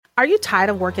Are you tired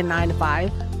of working 9 to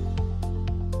 5?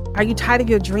 Are you tired of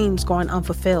your dreams going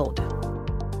unfulfilled?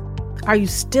 Are you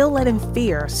still letting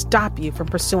fear stop you from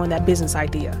pursuing that business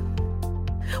idea?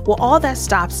 Well, all that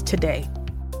stops today.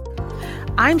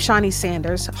 I'm Shani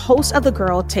Sanders, host of the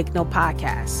Girl Take Note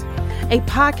podcast, a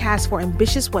podcast for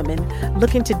ambitious women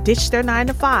looking to ditch their 9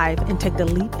 to 5 and take the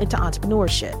leap into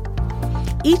entrepreneurship.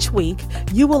 Each week,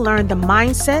 you will learn the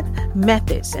mindset,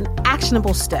 methods, and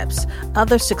actionable steps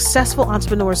other successful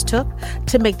entrepreneurs took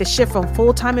to make the shift from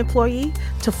full-time employee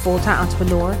to full-time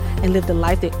entrepreneur and live the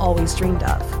life they always dreamed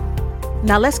of.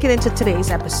 Now let's get into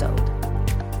today's episode.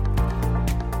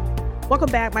 Welcome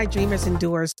back, my dreamers and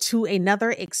doers, to another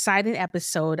exciting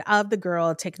episode of the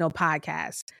Girl Take Note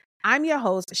podcast. I'm your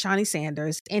host, Shani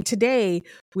Sanders, and today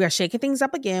we are shaking things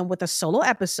up again with a solo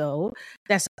episode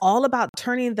that's all about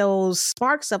turning those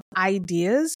sparks of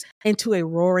ideas into a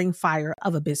roaring fire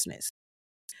of a business.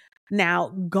 Now,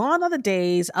 gone are the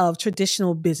days of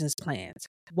traditional business plans.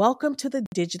 Welcome to the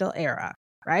digital era,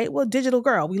 right? Well, digital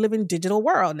girl, we live in digital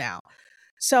world now.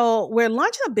 So where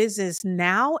launching a business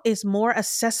now is more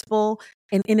accessible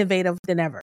and innovative than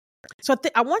ever. So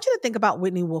I want you to think about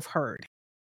Whitney Wolfe Herd,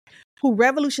 who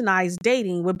revolutionized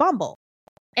dating with Bumble.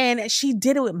 And she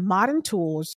did it with modern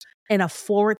tools and a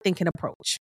forward-thinking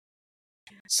approach.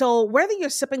 So whether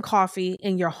you're sipping coffee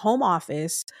in your home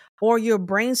office or you're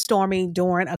brainstorming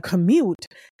during a commute,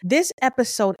 this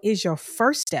episode is your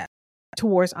first step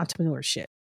towards entrepreneurship.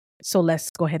 So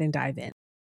let's go ahead and dive in.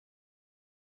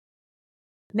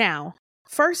 Now,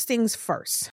 first things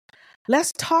first,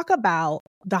 let's talk about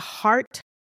the heart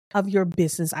of your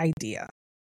business idea.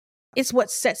 It's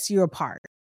what sets you apart.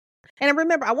 And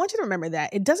remember, I want you to remember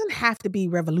that it doesn't have to be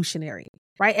revolutionary,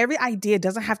 right? Every idea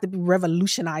doesn't have to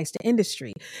revolutionize the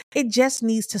industry. It just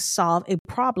needs to solve a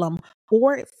problem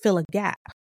or fill a gap.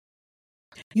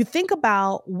 You think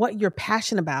about what you're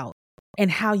passionate about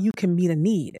and how you can meet a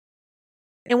need.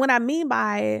 And what I mean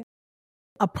by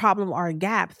a problem or a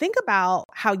gap, think about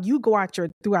how you go out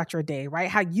throughout your day, right?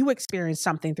 How you experience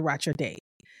something throughout your day.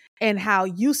 And how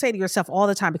you say to yourself all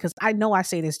the time, because I know I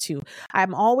say this too,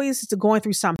 I'm always going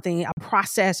through something, a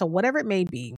process or whatever it may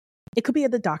be. It could be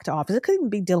at the doctor office. It could even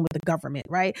be dealing with the government,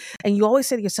 right? And you always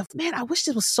say to yourself, man, I wish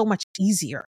this was so much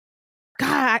easier.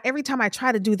 God, every time I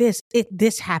try to do this,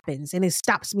 this happens and it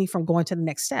stops me from going to the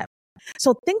next step.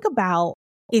 So think about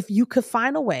if you could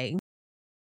find a way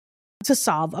to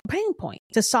solve a pain point,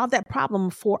 to solve that problem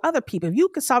for other people. If you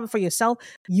could solve it for yourself,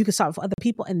 you can solve it for other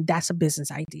people. And that's a business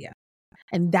idea.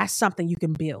 And that's something you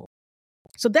can build.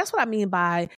 So that's what I mean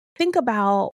by think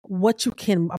about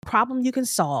a problem you can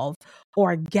solve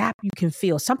or a gap you can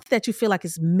fill, something that you feel like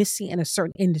is missing in a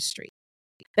certain industry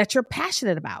that you're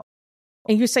passionate about.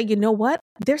 And you say, you know what?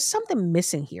 There's something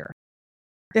missing here.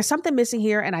 There's something missing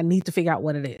here and I need to figure out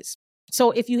what it is.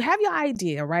 So if you have your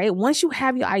idea, right? Once you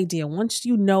have your idea, once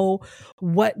you know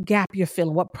what gap you're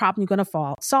filling, what problem you're going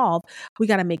to solve, we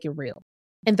got to make it real.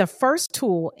 And the first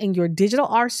tool in your digital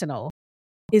arsenal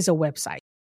is a website.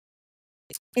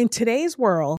 In today's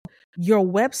world, your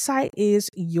website is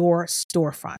your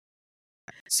storefront.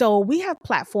 So we have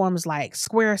platforms like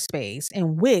Squarespace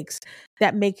and Wix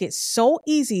that make it so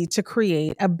easy to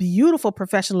create a beautiful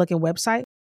professional looking website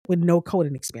with no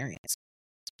coding experience.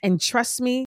 And trust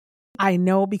me, I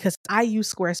know because I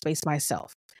use Squarespace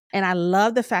myself. And I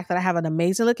love the fact that I have an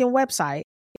amazing looking website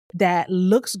that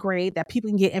looks great, that people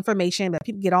can get information, that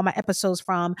people get all my episodes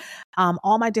from,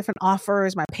 all my different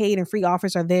offers, my paid and free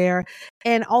offers are there.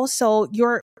 And also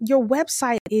your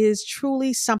website is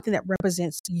truly something that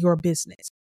represents your business.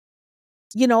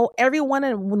 You know, everyone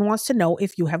wants to know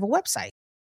if you have a website.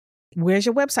 Where's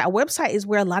your website? A website is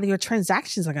where a lot of your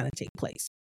transactions are going to take place,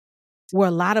 where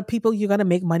a lot of people you're going to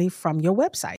make money from your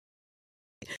website.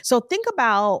 So think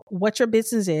about what your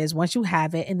business is once you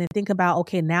have it, and then think about,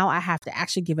 okay, now I have to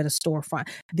actually give it a storefront.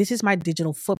 This is my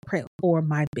digital footprint for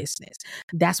my business.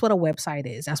 That's what a website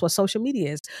is. That's what social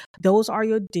media is. Those are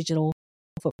your digital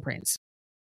footprints.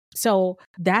 So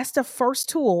that's the first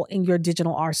tool in your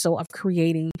digital arsenal of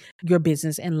creating your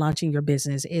business and launching your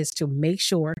business is to make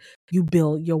sure you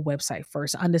build your website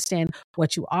first. Understand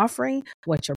what you're offering,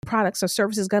 what your products or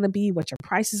services are going to be, what your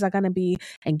prices are going to be,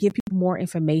 and give people more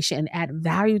information and add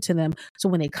value to them. So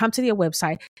when they come to your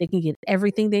website, they can get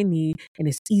everything they need and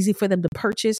it's easy for them to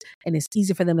purchase and it's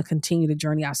easy for them to continue the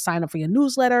journey. I'll sign up for your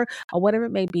newsletter or whatever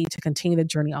it may be to continue the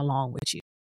journey along with you.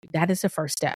 That is the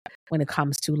first step when it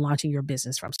comes to launching your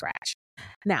business from scratch.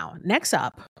 Now, next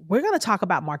up, we're going to talk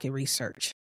about market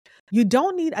research. You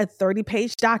don't need a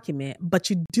 30-page document, but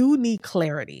you do need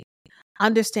clarity.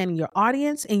 Understanding your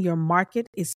audience and your market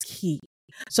is key.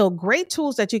 So great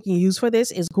tools that you can use for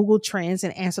this is Google Trends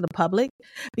and Answer the Public,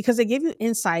 because they give you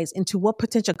insights into what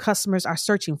potential customers are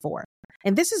searching for.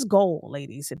 And this is gold,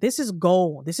 ladies. This is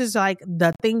gold. This is like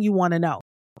the thing you want to know.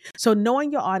 So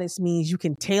knowing your audience means you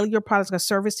can tailor your product or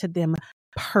service to them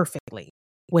perfectly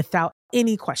without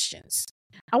any questions.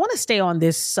 I want to stay on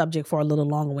this subject for a little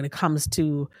longer when it comes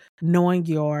to knowing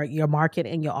your market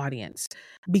and your audience,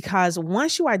 because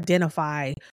once you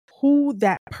identify who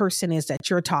that person is that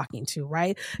you're talking to,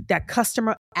 right? That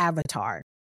customer avatar,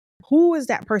 who is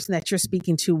that person that you're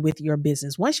speaking to with your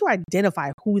business? Once you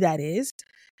identify who that is,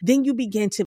 then you're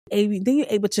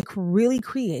able to really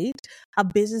create a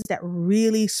business that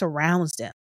really surrounds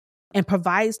them and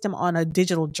provides them on a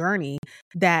digital journey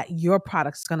that your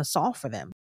product is going to solve for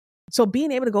them. So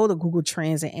being able to go to Google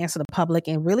Trends and Answer the Public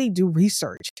and really do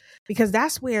research, because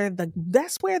that's where the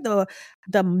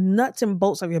nuts and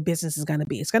bolts of your business is going to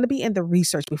be. It's going to be in the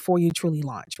research before you truly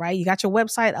launch, right? You got your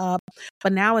website up,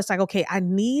 but now it's like, okay, I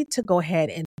need to go ahead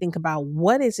and think about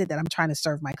what is it that I'm trying to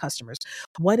serve my customers?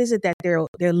 What is it that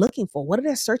they're looking for? What are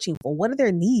they searching for? What are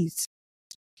their needs?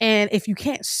 And if you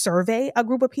can't survey a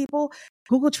group of people,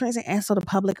 Google Trends and Answer the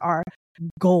Public are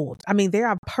gold. I mean, they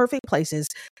are perfect places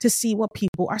to see what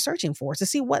people are searching for, to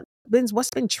see what's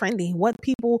been trending, what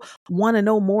people want to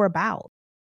know more about.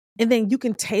 And then you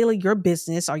can tailor your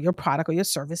business or your product or your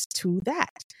service to that.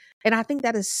 And I think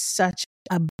that is such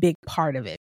a big part of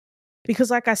it.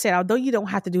 Because like I said, although you don't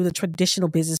have to do the traditional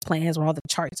business plans or all the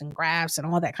charts and graphs and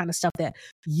all that kind of stuff that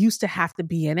used to have to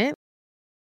be in it,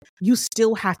 you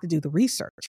still have to do the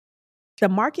research. The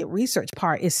market research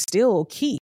part is still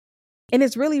key. And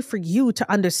it's really for you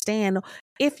to understand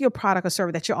if your product or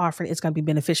service that you're offering is going to be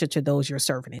beneficial to those you're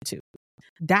serving it to.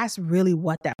 That's really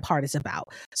what that part is about.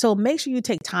 So make sure you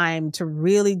take time to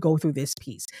really go through this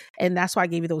piece. And that's why I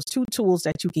gave you those 2 tools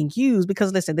that you can use,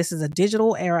 because listen, this is a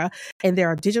digital era and there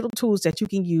are digital tools that you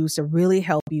can use to really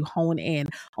help you hone in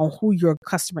on who your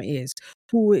customer is,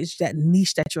 who is that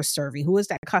niche that you're serving, who is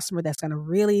that customer that's going to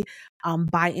really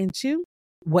buy into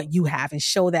what you have and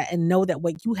show that and know that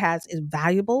what you have is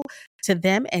valuable to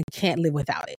them and can't live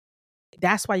without it.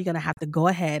 That's why you're going to have to go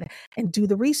ahead and do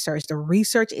the research. The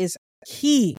research is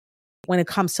key when it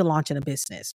comes to launching a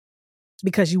business,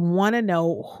 because you want to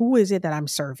know who is it that I'm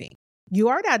serving. You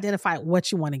already identified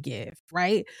what you want to give,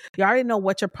 right? You already know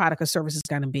what your product or service is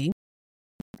going to be.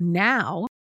 Now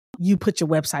you put your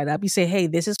website up. You say, hey,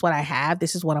 this is what I have.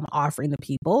 This is what I'm offering to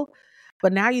people.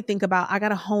 But now you think about, I got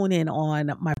to hone in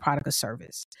on my product or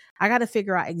service. I got to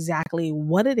figure out exactly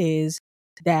what it is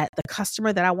that the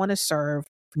customer that I want to serve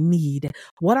need.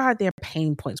 What are their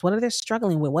pain points? What are they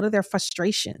struggling with? What are their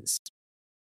frustrations?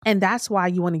 And that's why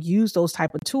you want to use those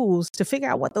type of tools to figure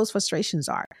out what those frustrations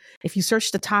are. If you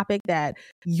search the topic that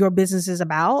your business is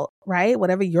about, right?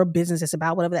 Whatever your business is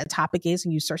about, whatever that topic is,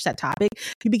 and you search that topic,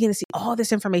 you begin to see all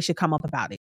this information come up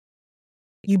about it.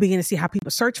 You begin to see how people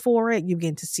search for it. You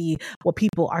begin to see what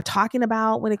people are talking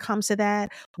about when it comes to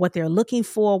that, what they're looking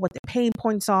for, what the pain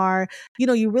points are.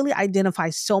 You really identify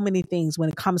so many things when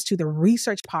it comes to the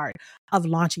research part of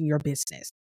launching your business.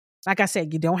 Like I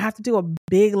said, you don't have to do a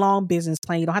big, long business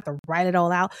plan. You don't have to write it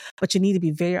all out, but you need to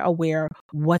be very aware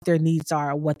what their needs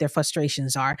are, what their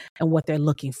frustrations are, and what they're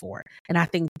looking for. And I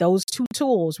think those 2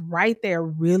 tools right there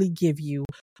really give you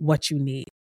what you need.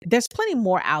 There's plenty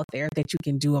more out there that you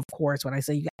can do, of course, when I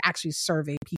say you can actually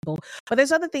survey people, but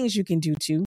there's other things you can do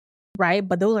too, right?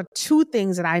 But those are 2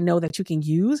 things that I know that you can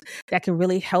use that can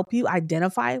really help you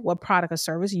identify what product or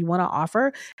service you want to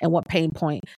offer and what pain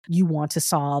point you want to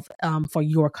solve for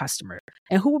your customer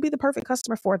and who will be the perfect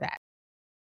customer for that.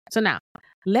 So now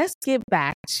let's get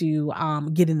back to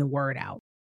getting the word out.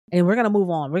 And we're going to move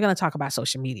on. We're going to talk about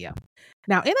social media.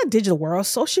 Now, in a digital world,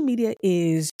 social media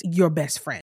is your best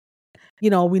friend.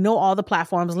 We know all the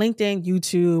platforms, LinkedIn,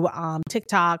 YouTube,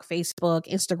 TikTok, Facebook,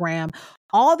 Instagram.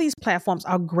 All these platforms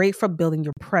are great for building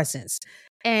your presence.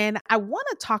 And I want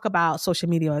to talk about social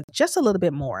media just a little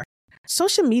bit more.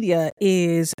 Social media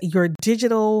is your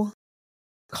digital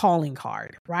calling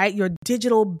card, right? Your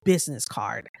digital business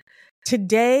card.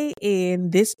 Today, in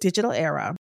this digital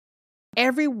era,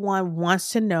 everyone wants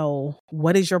to know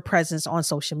what is your presence on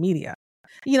social media.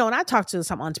 And I talk to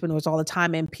some entrepreneurs all the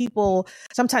time, and people,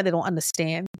 sometimes they don't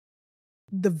understand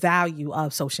the value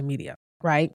of social media,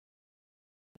 right?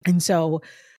 And so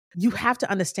you have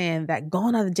to understand that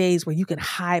gone are the days where you can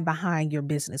hide behind your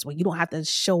business, where you don't have to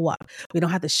show up. We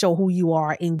don't have to show who you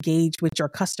are, engaged with your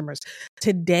customers.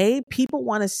 Today, people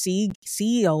want to see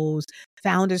CEOs,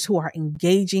 founders who are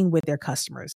engaging with their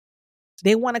customers.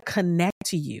 They want to connect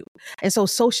to you. And so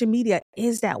social media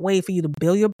is that way for you to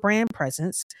build your brand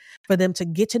presence, for them to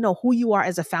get to know who you are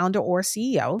as a founder or a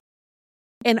CEO.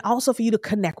 and also for you to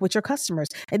connect with your customers.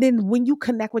 And then when you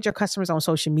connect with your customers on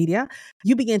social media,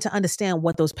 you begin to understand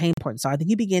what those pain points are. Then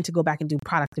you begin to go back and do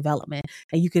product development.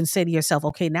 And you can say to yourself,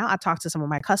 okay, now I talked to some of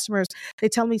my customers. They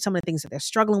tell me some of the things that they're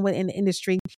struggling with in the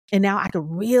industry. And now I could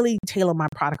really tailor my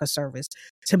product or service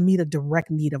to meet a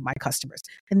direct need of my customers.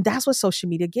 And that's what social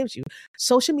media gives you.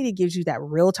 Social media gives you that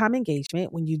real-time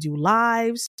engagement. When you do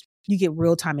lives, you get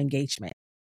real-time engagement.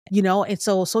 And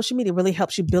so social media really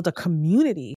helps you build a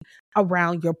community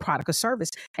around your product or service.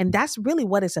 And that's really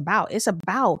what it's about. It's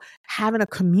about having a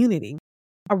community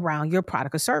around your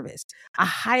product or service, a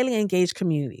highly engaged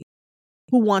community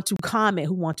who want to comment,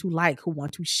 who want to like, who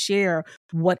want to share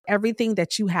everything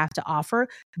that you have to offer.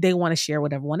 They want to share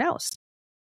with everyone else.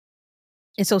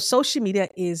 And so social media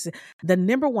is the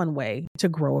number one way to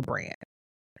grow a brand.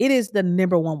 It is the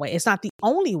number one way. It's not the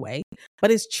only way,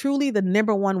 but it's truly the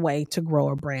number one way to grow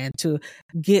a brand, to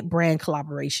get brand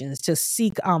collaborations, to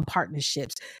seek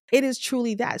partnerships. It is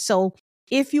truly that. So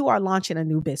if you are launching a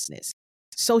new business,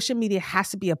 social media has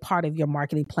to be a part of your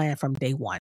marketing plan from day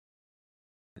one.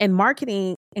 And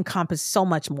marketing encompasses so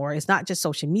much more. It's not just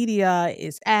social media,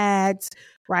 it's ads,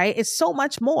 right? It's so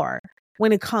much more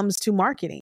when it comes to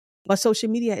marketing. But social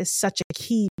media is such a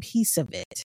key piece of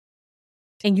it.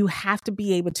 And you have to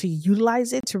be able to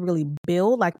utilize it to really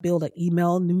build an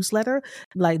email newsletter,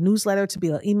 to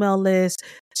build an email list,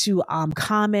 to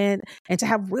comment, and to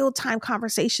have real-time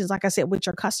conversations, like I said, with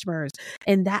your customers.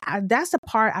 And that's the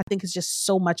part I think is just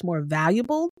so much more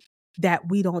valuable that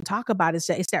we don't talk about. It's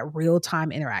that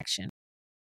real-time interaction.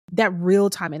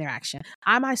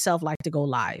 I myself like to go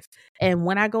live. And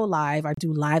when I go live, I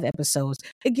do live episodes.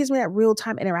 It gives me that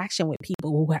real-time interaction with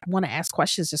people who want to ask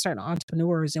questions to certain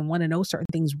entrepreneurs and want to know certain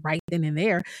things right then and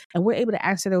there. And we're able to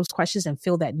answer those questions and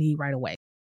fill that need right away.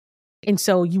 And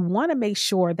so you want to make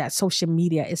sure that social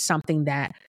media is something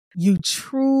that you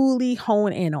truly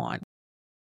hone in on.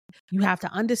 You have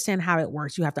to understand how it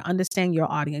works. You have to understand your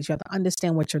audience. You have to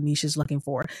understand what your niche is looking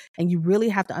for. And you really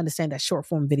have to understand that short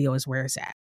form video is where it's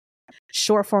at.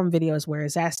 Short form video is where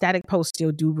it's at. Static posts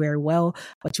still do very well,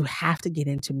 but you have to get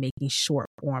into making short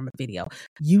form video.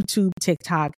 YouTube,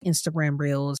 TikTok, Instagram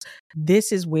Reels.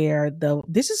 This is where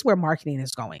marketing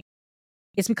is going.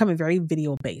 It's becoming very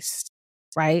video based,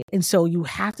 right? And so you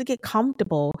have to get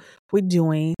comfortable with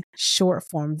doing short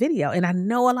form video. And I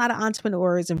know a lot of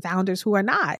entrepreneurs and founders who are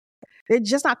not. They're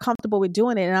just not comfortable with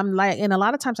doing it. And a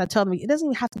lot of times I tell them, it doesn't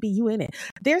even have to be you in it.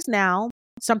 There's now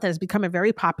something that's becoming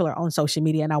very popular on social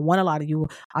media. And I want a lot of you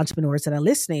entrepreneurs that are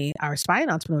listening, our aspiring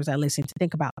entrepreneurs that are listening, to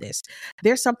think about this.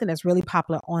 There's something that's really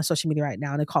popular on social media right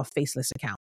now, and they're called faceless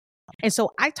accounts. And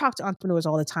so I talk to entrepreneurs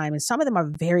all the time, and some of them are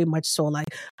very much so like,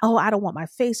 oh, I don't want my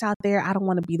face out there. I don't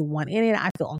want to be the one in it. I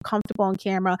feel uncomfortable on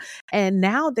camera. And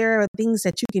now there are things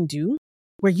that you can do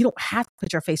where you don't have to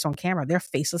put your face on camera. They're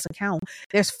faceless accounts.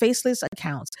 There's faceless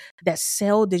accounts that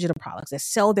sell digital products, that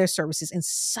sell their services in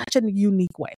such a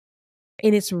unique way.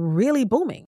 And it's really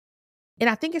booming. And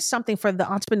I think it's something for the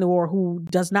entrepreneur who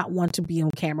does not want to be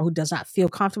on camera, who does not feel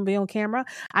comfortable being on camera.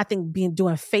 I think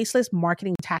doing faceless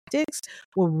marketing tactics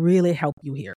will really help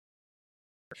you here.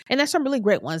 And there's some really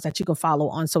great ones that you can follow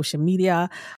on social media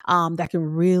that can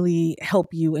really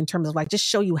help you in terms of just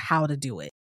show you how to do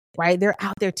it. Right? They're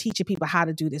out there teaching people how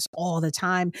to do this all the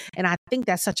time. And I think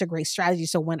that's such a great strategy.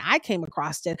 So when I came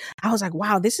across it, I was like,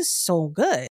 wow, this is so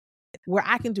good. Where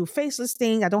I can do faceless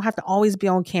thing. I don't have to always be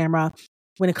on camera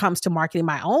when it comes to marketing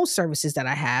my own services that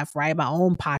I have, right? My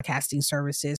own podcasting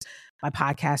services, my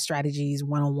podcast strategies,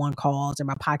 one-on-one calls, and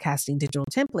my podcasting digital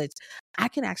templates. I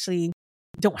can actually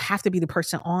don't have to be the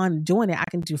person on doing it. I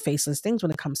can do faceless things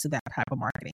when it comes to that type of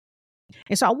marketing.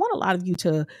 And so I want a lot of you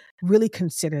to really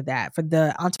consider that for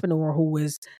the entrepreneur who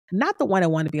is not the one that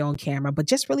want to be on camera, but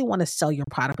just really want to sell your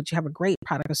product, but you have a great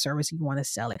product or service and you want to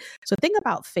sell it. So think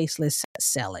about faceless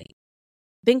selling.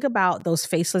 Think about those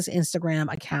faceless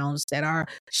Instagram accounts that are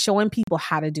showing people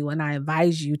how to do. And I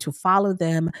advise you to follow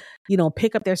them,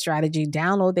 pick up their strategy,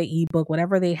 download their ebook,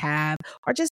 whatever they have,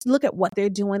 or just look at what they're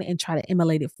doing and try to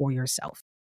emulate it for yourself.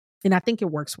 And I think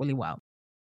it works really well.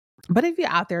 But if you're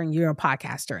out there and you're a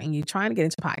podcaster and you're trying to get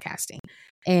into podcasting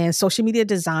and social media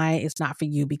design is not for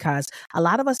you, because a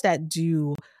lot of us that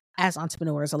do as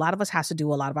entrepreneurs, a lot of us has to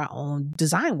do a lot of our own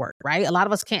design work, right? A lot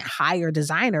of us can't hire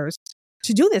designers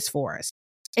to do this for us.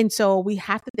 And so we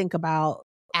have to think about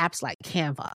apps like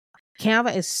Canva.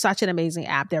 Canva is such an amazing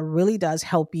app that really does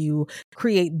help you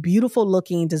create beautiful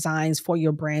looking designs for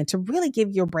your brand to really give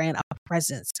your brand a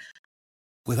presence.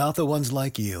 Without the ones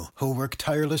like you who work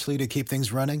tirelessly to keep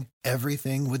things running,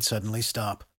 everything would suddenly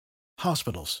stop.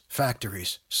 Hospitals,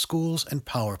 factories, schools, and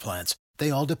power plants, they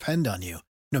all depend on you.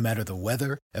 No matter the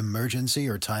weather, emergency,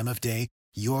 or time of day,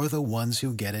 you're the ones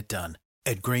who get it done.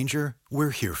 At Grainger,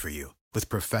 we're here for you with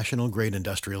professional-grade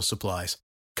industrial supplies.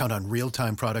 Count on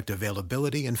real-time product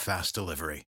availability and fast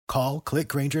delivery. Call, click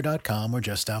Grainger.com, or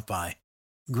just stop by.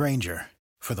 Grainger,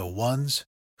 for the ones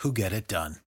who get it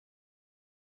done.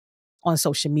 On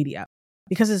social media,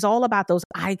 because it's all about those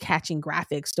eye-catching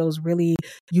graphics, those really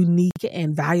unique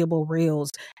and valuable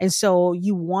reels. And so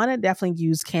you want to definitely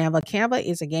use Canva. Canva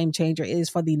is a game changer. It is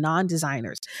for the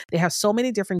non-designers. They have so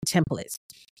many different templates.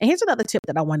 And here's another tip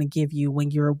that I want to give you when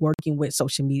you're working with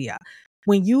social media.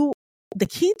 The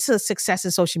key to success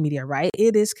in social media, right?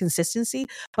 It is consistency,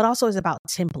 but also it's about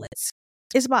templates.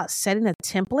 It's about setting a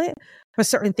template for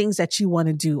certain things that you want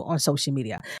to do on social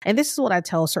media. And this is what I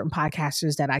tell certain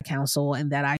podcasters that I counsel and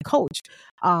that I coach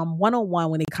one-on-one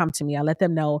when they come to me. I let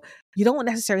them know you don't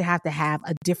necessarily have to have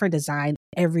a different design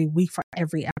every week for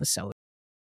every episode.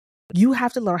 You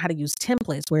have to learn how to use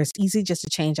templates where it's easy just to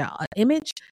change out an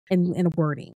image and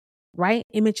wording. Right?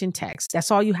 Image and text.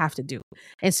 That's all you have to do.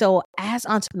 And so as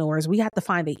entrepreneurs, we have to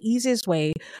find the easiest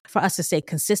way for us to stay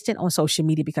consistent on social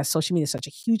media, because social media is such a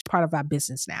huge part of our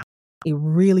business now. It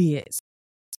really is.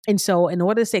 And so in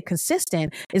order to stay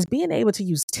consistent is being able to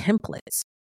use templates.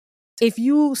 If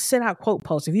you send out quote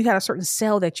posts, if you got a certain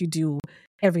sale that you do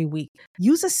every week,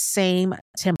 use the same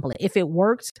template. If it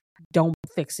works, don't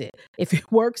fix it. If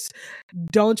it works,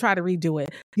 don't try to redo it.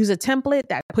 Use a template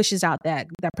that pushes out that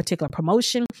particular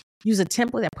promotion. Use a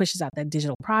template that pushes out that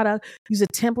digital product. Use a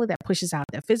template that pushes out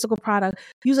that physical product.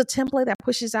 Use a template that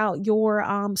pushes out your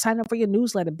sign up for your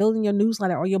newsletter, building your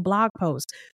newsletter or your blog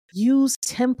post. Use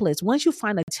templates. Once you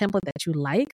find a template that you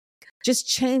like, just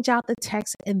change out the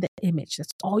text and the image.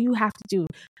 That's all you have to do.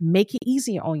 Make it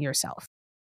easier on yourself.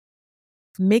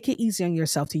 Make it easier on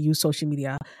yourself to use social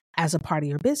media as a part of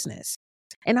your business.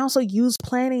 And also use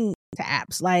planning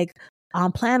apps like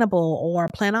Plannable or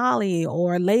Planoly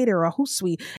or Later or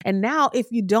Hootsuite. And now if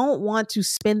you don't want to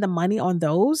spend the money on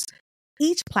those,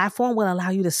 each platform will allow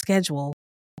you to schedule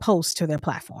posts to their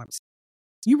platforms.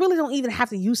 You really don't even have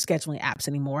to use scheduling apps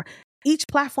anymore. Each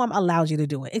platform allows you to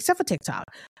do it, except for TikTok.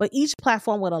 But each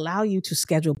platform will allow you to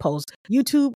schedule posts.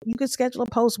 YouTube, you can schedule a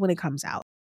post when it comes out.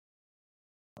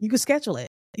 You can schedule it.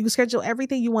 You can schedule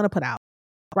everything you want to put out,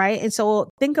 right? And so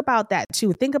think about that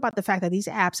too. Think about the fact that these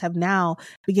apps have now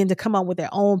begun to come up with their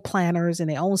own planners and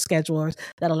their own schedulers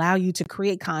that allow you to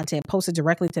create content, post it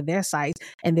directly to their sites,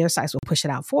 and their sites will push it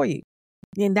out for you.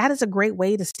 And that is a great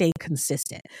way to stay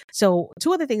consistent. So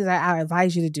two other things that I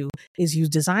advise you to do is use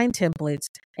design templates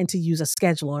and to use a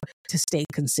scheduler to stay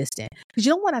consistent. Because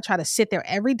you don't want to try to sit there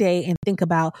every day and think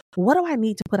about, what do I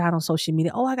need to put out on social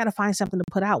media? Oh, I got to find something to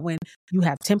put out, when you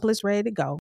have templates ready to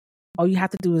go. All you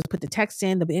have to do is put the text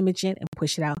in, the image in, and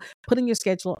push it out. Put in your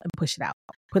schedule and push it out.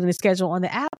 Put in the schedule on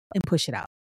the app and push it out.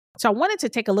 So I wanted to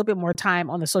take a little bit more time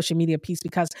on the social media piece,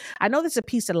 because I know this is a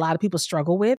piece that a lot of people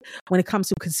struggle with when it comes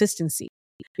to consistency.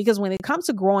 Because when it comes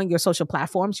to growing your social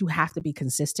platforms, you have to be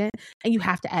consistent and you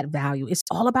have to add value. It's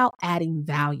all about adding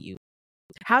value.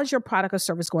 How's your product or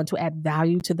service going to add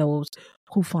value to those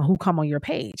who come on your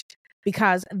page?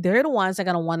 Because they're the ones that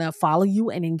are going to want to follow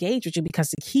you and engage with you, because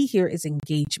the key here is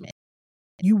engagement.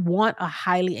 You want a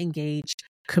highly engaged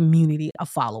community of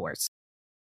followers.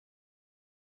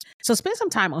 So spend some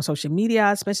time on social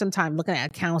media, spend some time looking at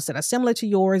accounts that are similar to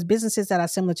yours, businesses that are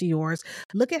similar to yours.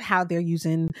 Look at how they're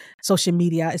using social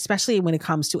media, especially when it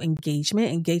comes to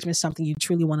engagement. Engagement is something you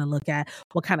truly want to look at,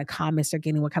 what kind of comments they're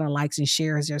getting, what kind of likes and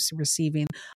shares they're receiving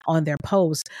on their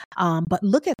posts. But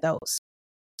look at those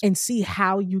and see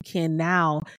how you can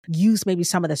now use maybe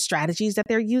some of the strategies that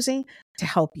they're using to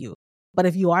help you. But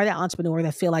if you are that entrepreneur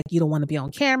that feel like you don't want to be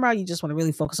on camera, you just want to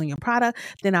really focus on your product,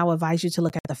 then I would advise you to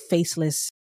look at the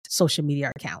faceless social media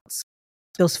accounts.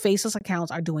 Those faceless accounts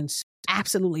are doing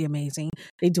absolutely amazing.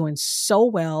 They're doing so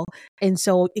well. And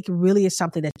so it really is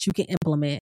something that you can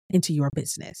implement into your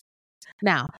business.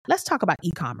 Now, let's talk about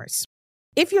e-commerce.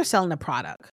 If you're selling a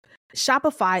product,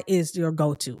 Shopify is your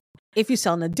go-to. If you're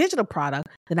selling a digital product,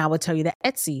 then I would tell you that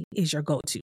Etsy is your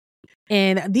go-to.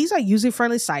 And these are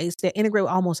user-friendly sites that integrate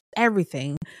with almost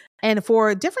everything. And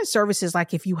for different services,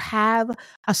 like if you have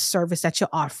a service that you're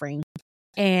offering,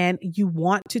 and you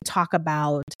want to talk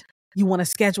about, you want to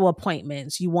schedule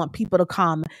appointments, you want people to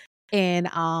come and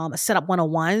set up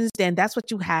one-on-ones, then that's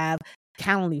what you have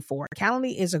Calendly for.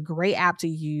 Calendly is a great app to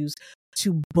use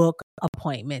to book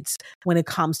appointments when it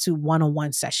comes to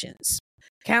one-on-one sessions.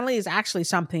 Calendly is actually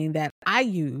something that I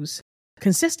use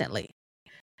consistently.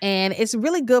 And it's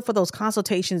really good for those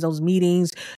consultations, those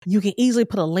meetings. You can easily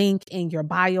put a link in your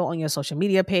bio on your social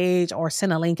media page or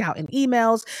send a link out in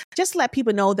emails. Just let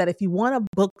people know that if you want to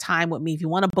book time with me, if you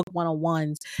want to book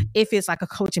one-on-ones, if it's like a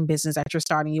coaching business that you're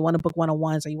starting, you want to book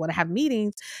one-on-ones or you want to have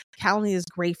meetings, Calendly is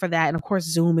great for that. And of course,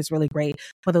 Zoom is really great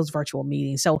for those virtual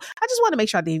meetings. So I just want to make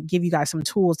sure I give you guys some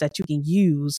tools that you can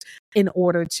use in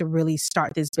order to really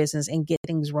start this business and get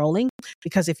things rolling.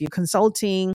 Because if you're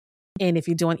consulting, and if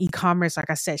you're doing e-commerce, like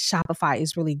I said, Shopify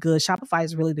is really good. Shopify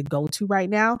is really the go-to right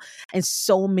now. And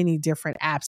so many different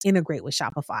apps integrate with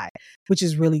Shopify, which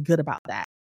is really good about that.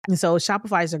 And so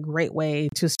Shopify is a great way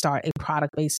to start a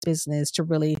product-based business, to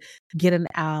really get a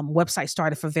website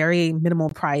started for very minimal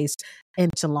price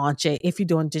and to launch it. If you're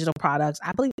doing digital products,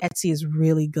 I believe Etsy is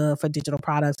really good for digital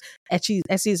products. Etsy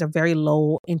is a very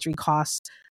low entry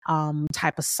cost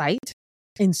type of site.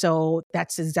 And so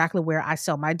that's exactly where I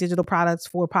sell my digital products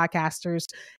for podcasters.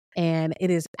 And it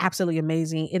is absolutely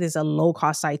amazing. It is a low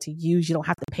cost site to use. You don't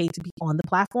have to pay to be on the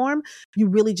platform. You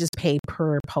really just pay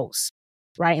per post,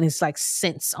 right? And it's like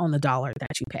cents on the dollar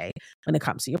that you pay when it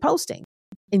comes to your posting.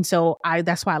 And so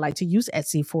that's why I like to use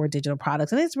Etsy for digital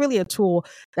products. And it's really a tool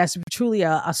that's truly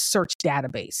a search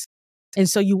database. And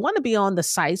so you want to be on the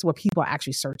sites where people are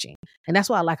actually searching. And that's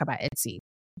what I like about Etsy.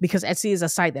 Because Etsy is a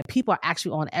site that people are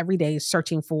actually on every day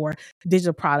searching for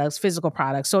digital products, physical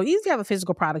products. So if you have a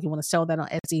physical product, you want to sell that on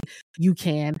Etsy, you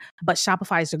can. But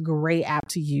Shopify is a great app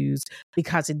to use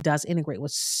because it does integrate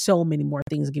with so many more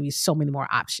things and give you so many more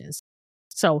options.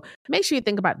 So make sure you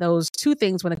think about those two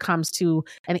things when it comes to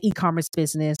an e-commerce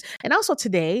business. And also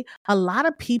today, a lot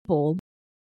of people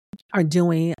are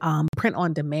doing print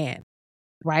on demand,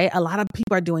 right? A lot of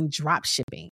people are doing drop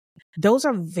shipping. Those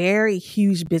are very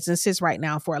huge businesses right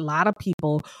now for a lot of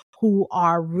people who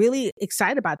are really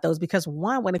excited about those because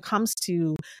one, when it comes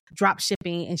to drop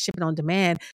shipping and shipping on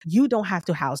demand, you don't have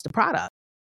to house the product.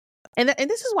 And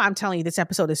this is why I'm telling you this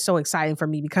episode is so exciting for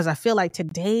me because I feel like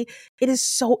today it is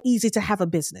so easy to have a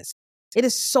business. It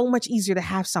is so much easier to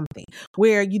have something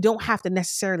where you don't have to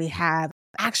necessarily have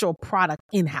actual product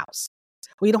in-house.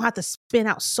 Where you don't have to spend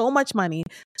out so much money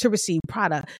to receive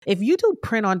product. If you do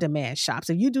print on demand shops,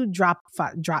 if you do drop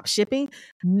shipping,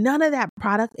 none of that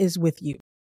product is with you.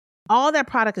 All that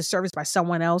product is serviced by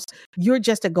someone else. You're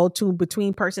just a go-to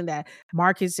between person that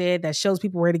markets it, that shows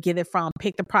people where to get it from,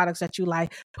 pick the products that you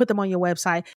like, put them on your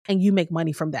website, and you make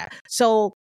money from that.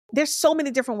 So there's so many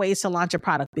different ways to launch a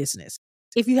product business.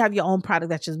 If you have your own product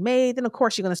that's just made, then of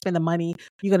course you're going to spend the money.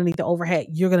 You're going to need the overhead.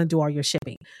 You're going to do all your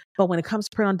shipping. But when it comes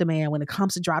to print on demand, when it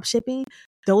comes to drop shipping,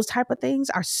 those type of things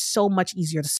are so much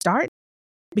easier to start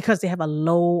because they have a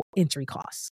low entry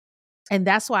cost. And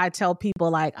that's why I tell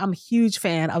people, like, I'm a huge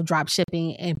fan of drop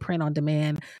shipping and print on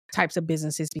demand types of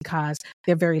businesses because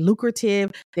they're very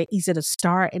lucrative. They're easy to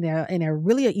start and they're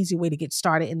really an easy way to get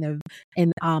started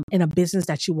in a business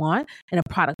that you want, in a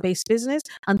product-based business,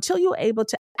 until you're able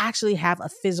to actually have a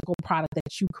physical product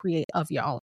that you create of your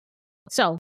own.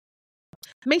 So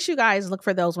make sure you guys look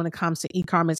for those when it comes to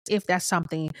e-commerce if that's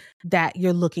something that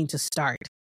you're looking to start.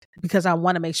 Because I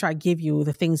want to make sure I give you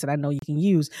the things that I know you can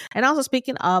use. And also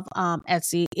speaking of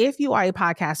Etsy, if you are a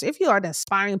podcaster, if you are an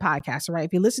aspiring podcaster, right?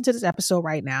 If you listen to this episode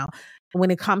right now,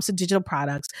 when it comes to digital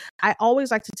products, I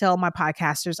always like to tell my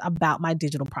podcasters about my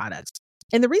digital products.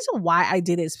 And the reason why I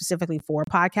did it specifically for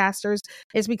podcasters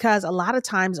is because a lot of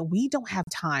times we don't have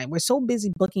time. We're so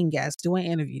busy booking guests, doing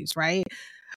interviews, right?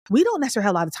 We don't necessarily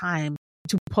have a lot of time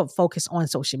to put focus on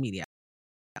social media.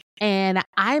 And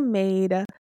I made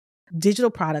digital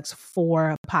products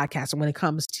for podcasts when it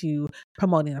comes to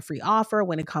promoting a free offer,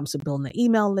 when it comes to building an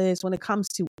email list, when it comes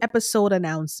to episode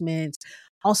announcements,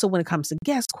 also when it comes to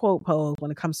guest quote posts,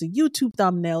 when it comes to YouTube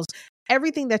thumbnails,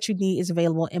 everything that you need is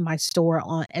available in my store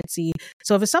on Etsy.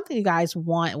 So if it's something you guys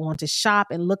want to shop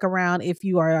and look around, if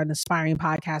you are an aspiring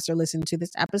podcaster listening to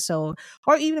this episode,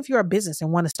 or even if you're a business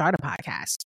and want to start a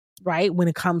podcast, right? When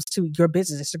it comes to your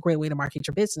business, it's a great way to market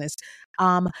your business.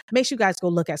 Make sure you guys go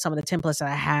look at some of the templates that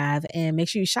I have and make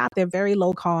sure you shop. They're very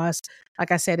low cost. Like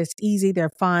I said, it's easy.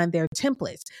 They're fun. They're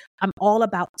templates. I'm all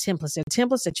about templates. They're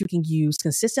templates that you can use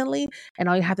consistently. And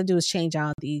all you have to do is change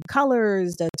out the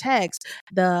colors, the text,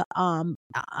 the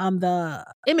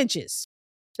images.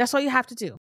 That's all you have to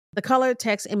do. The color,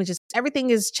 text, images,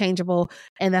 everything is changeable.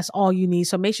 And that's all you need.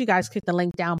 So make sure you guys click the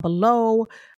link down below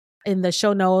in the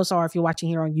show notes, or if you're watching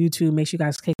here on YouTube, make sure you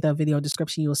guys click the video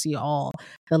description. You'll see all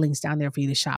the links down there for you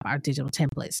to shop our digital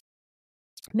templates.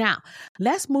 Now,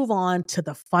 let's move on to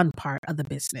the fun part of the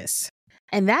business,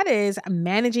 and that is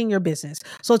managing your business.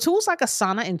 So tools like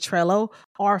Asana and Trello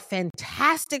are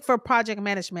fantastic for project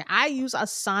management. I use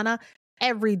Asana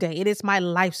every day. It is my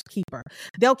life's keeper.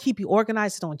 They'll keep you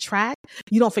organized and on track.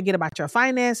 You don't forget about your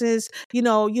finances. You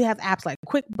know, you have apps like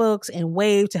QuickBooks and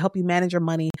Wave to help you manage your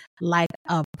money like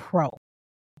a pro.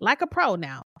 Like a pro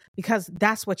now, because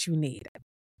that's what you need.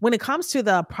 When it comes to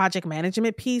the project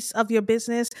management piece of your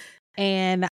business,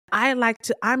 and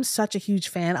I'm such a huge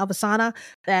fan of Asana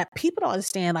that people don't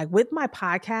understand. Like with my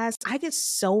podcast, I get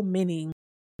so many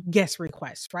guest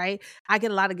requests, right? I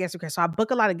get a lot of guest requests. So I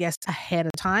book a lot of guests ahead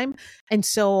of time. And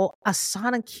so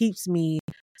Asana keeps me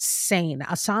sane.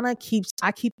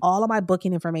 I keep all of my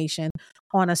booking information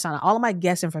on Asana, all of my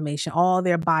guest information, all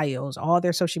their bios, all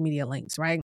their social media links,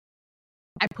 right?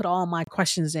 I put all my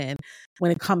questions in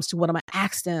when it comes to what I'm going to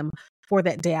ask them for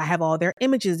that day. I have all their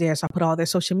images there. So I put all their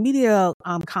social media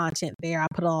content there. I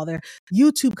put all their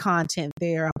YouTube content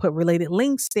there. I put related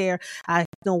links there. I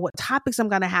know what topics I'm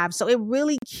going to have. So it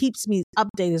really keeps me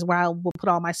updated, where I will put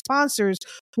all my sponsors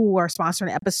who are sponsoring an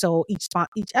episode, each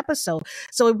episode.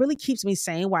 So it really keeps me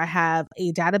sane, where I have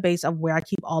a database of where I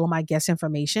keep all of my guest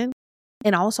information.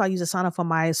 And also I use Asana for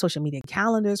my social media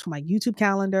calendars, for my YouTube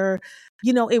calendar.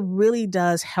 You know, it really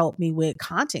does help me with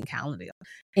content calendar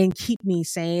and keep me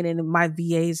sane. And my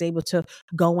VA is able to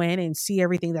go in and see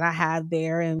everything that I have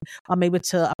there. And I'm able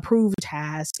to approve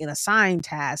tasks and assign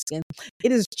tasks. And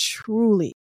it is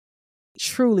truly,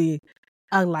 truly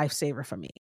a lifesaver for me.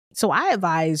 So I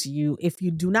advise you, if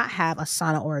you do not have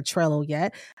Asana or a Trello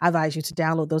yet, I advise you to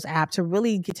download those apps to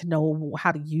really get to know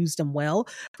how to use them well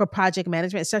for project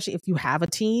management, especially if you have a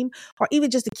team, or even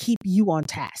just to keep you on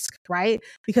task, right?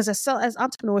 Because as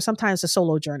entrepreneurs, sometimes it's a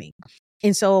solo journey.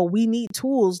 And so we need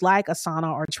tools like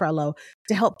Asana or Trello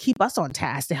to help keep us on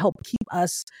task, to help keep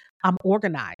us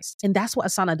organized. And that's what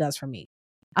Asana does for me.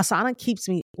 Asana keeps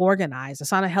me organized.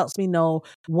 Asana helps me know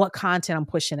what content I'm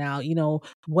pushing out. You know,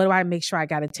 what do I make sure I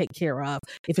got to take care of?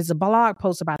 If it's a blog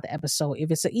post about the episode,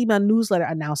 if it's an email newsletter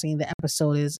announcing the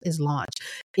episode is launched,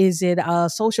 is it a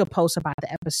social post about the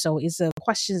episode? Is it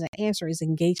questions and answers? Is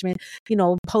engagement, you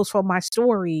know, post for my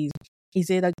stories? Is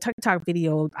it a TikTok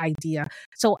video idea?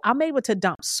 So I'm able to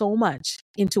dump so much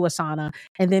into Asana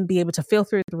and then be able to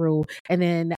filter through and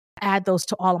then add those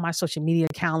to all of my social media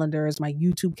calendars, my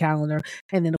YouTube calendar,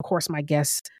 and then of course my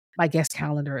guest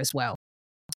calendar as well.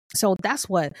 So that's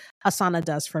what Asana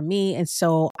does for me. And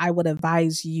so I would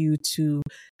advise you to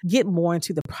get more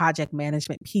into the project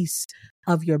management piece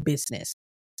of your business.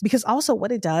 Because also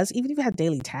what it does, even if you have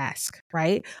daily tasks,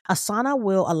 right? Asana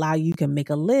will allow you to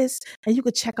make a list and you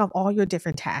can check off all your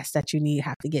different tasks that you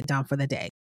have to get done for the day.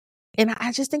 And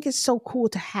I just think it's so cool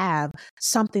to have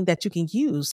something that you can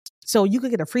use. So you could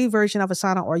get a free version of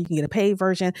Asana or you can get a paid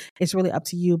version. It's really up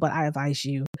to you, but I advise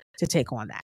you to take on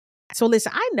that. So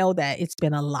listen, I know that it's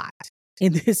been a lot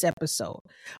in this episode,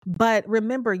 but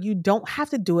remember, you don't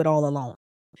have to do it all alone.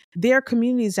 There are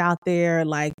communities out there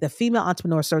like the Female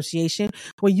Entrepreneur Association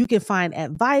where you can find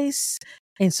advice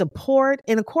and support.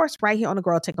 And of course, right here on the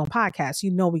Girl Techno podcast,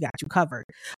 you know we got you covered.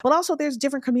 But also there's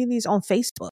different communities on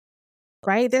Facebook,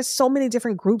 right? There's so many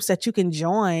different groups that you can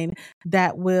join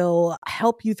that will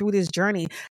help you through this journey.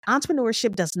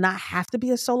 Entrepreneurship does not have to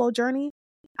be a solo journey.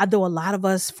 Although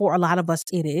for a lot of us,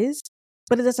 it is,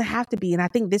 but it doesn't have to be. And I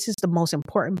think this is the most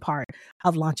important part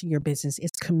of launching your business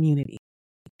is community.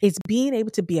 It's being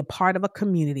able to be a part of a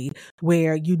community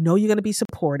where you know you're going to be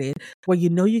supported, where you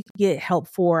know you can get help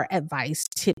for advice,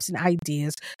 tips and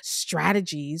ideas,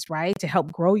 strategies, right, to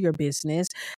help grow your business.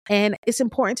 And it's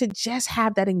important to just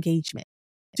have that engagement,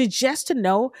 to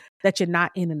know that you're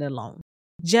not in it alone,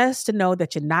 just to know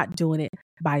that you're not doing it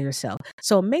by yourself.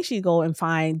 So make sure you go and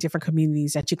find different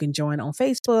communities that you can join on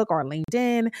Facebook or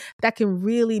LinkedIn that can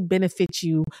really benefit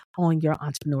you on your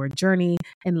entrepreneur journey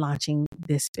and launching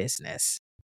this business.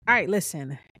 All right,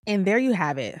 listen, and there you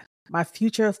have it, my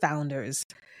future founders.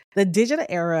 The digital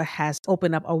era has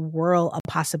opened up a world of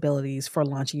possibilities for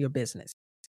launching your business.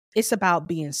 It's about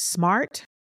being smart,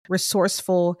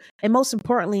 resourceful, and most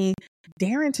importantly,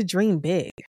 daring to dream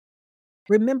big.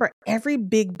 Remember, every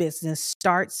big business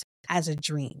starts as a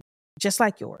dream, just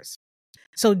like yours.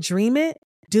 So dream it,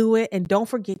 do it, and don't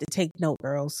forget to take note,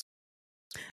 girls.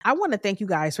 I want to thank you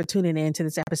guys for tuning in to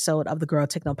this episode of the Girl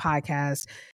Techno podcast.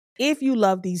 If you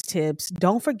love these tips,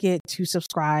 don't forget to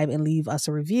subscribe and leave us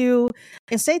a review.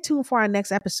 And stay tuned for our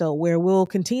next episode where we'll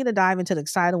continue to dive into the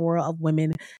exciting world of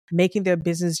women making their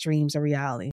business dreams a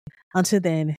reality. Until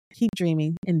then, keep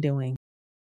dreaming and doing.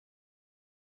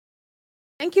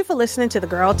 Thank you for listening to the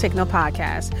Girl Take No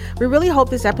podcast. We really hope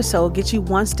this episode gets you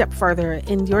one step further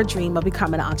in your dream of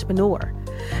becoming an entrepreneur.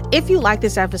 If you like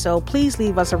this episode, please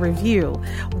leave us a review.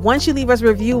 Once you leave us a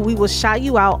review, we will shout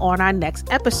you out on our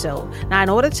next episode. Now, in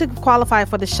order to qualify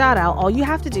for the shout out, all you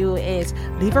have to do is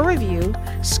leave a review,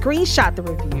 screenshot the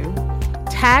review,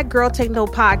 tag Girl Take No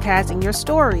podcast in your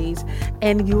stories,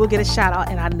 and you will get a shout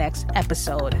out in our next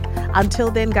episode.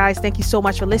 Until then, guys, thank you so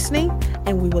much for listening,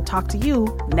 and we will talk to you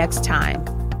next time.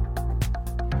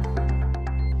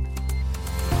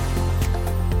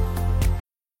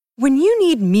 When you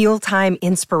need mealtime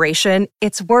inspiration,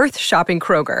 it's worth shopping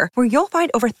Kroger, where you'll find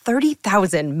over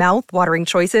 30,000 mouth-watering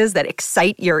choices that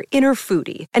excite your inner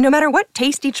foodie. And no matter what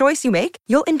tasty choice you make,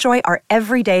 you'll enjoy our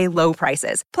everyday low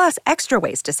prices, plus extra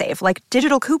ways to save, like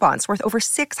digital coupons worth over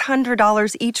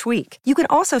 $600 each week. You can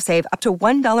also save up to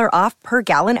 $1 off per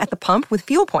gallon at the pump with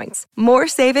fuel points. More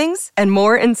savings and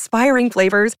more inspiring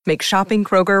flavors make shopping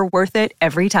Kroger worth it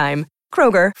every time.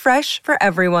 Kroger, fresh for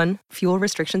everyone. Fuel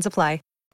restrictions apply.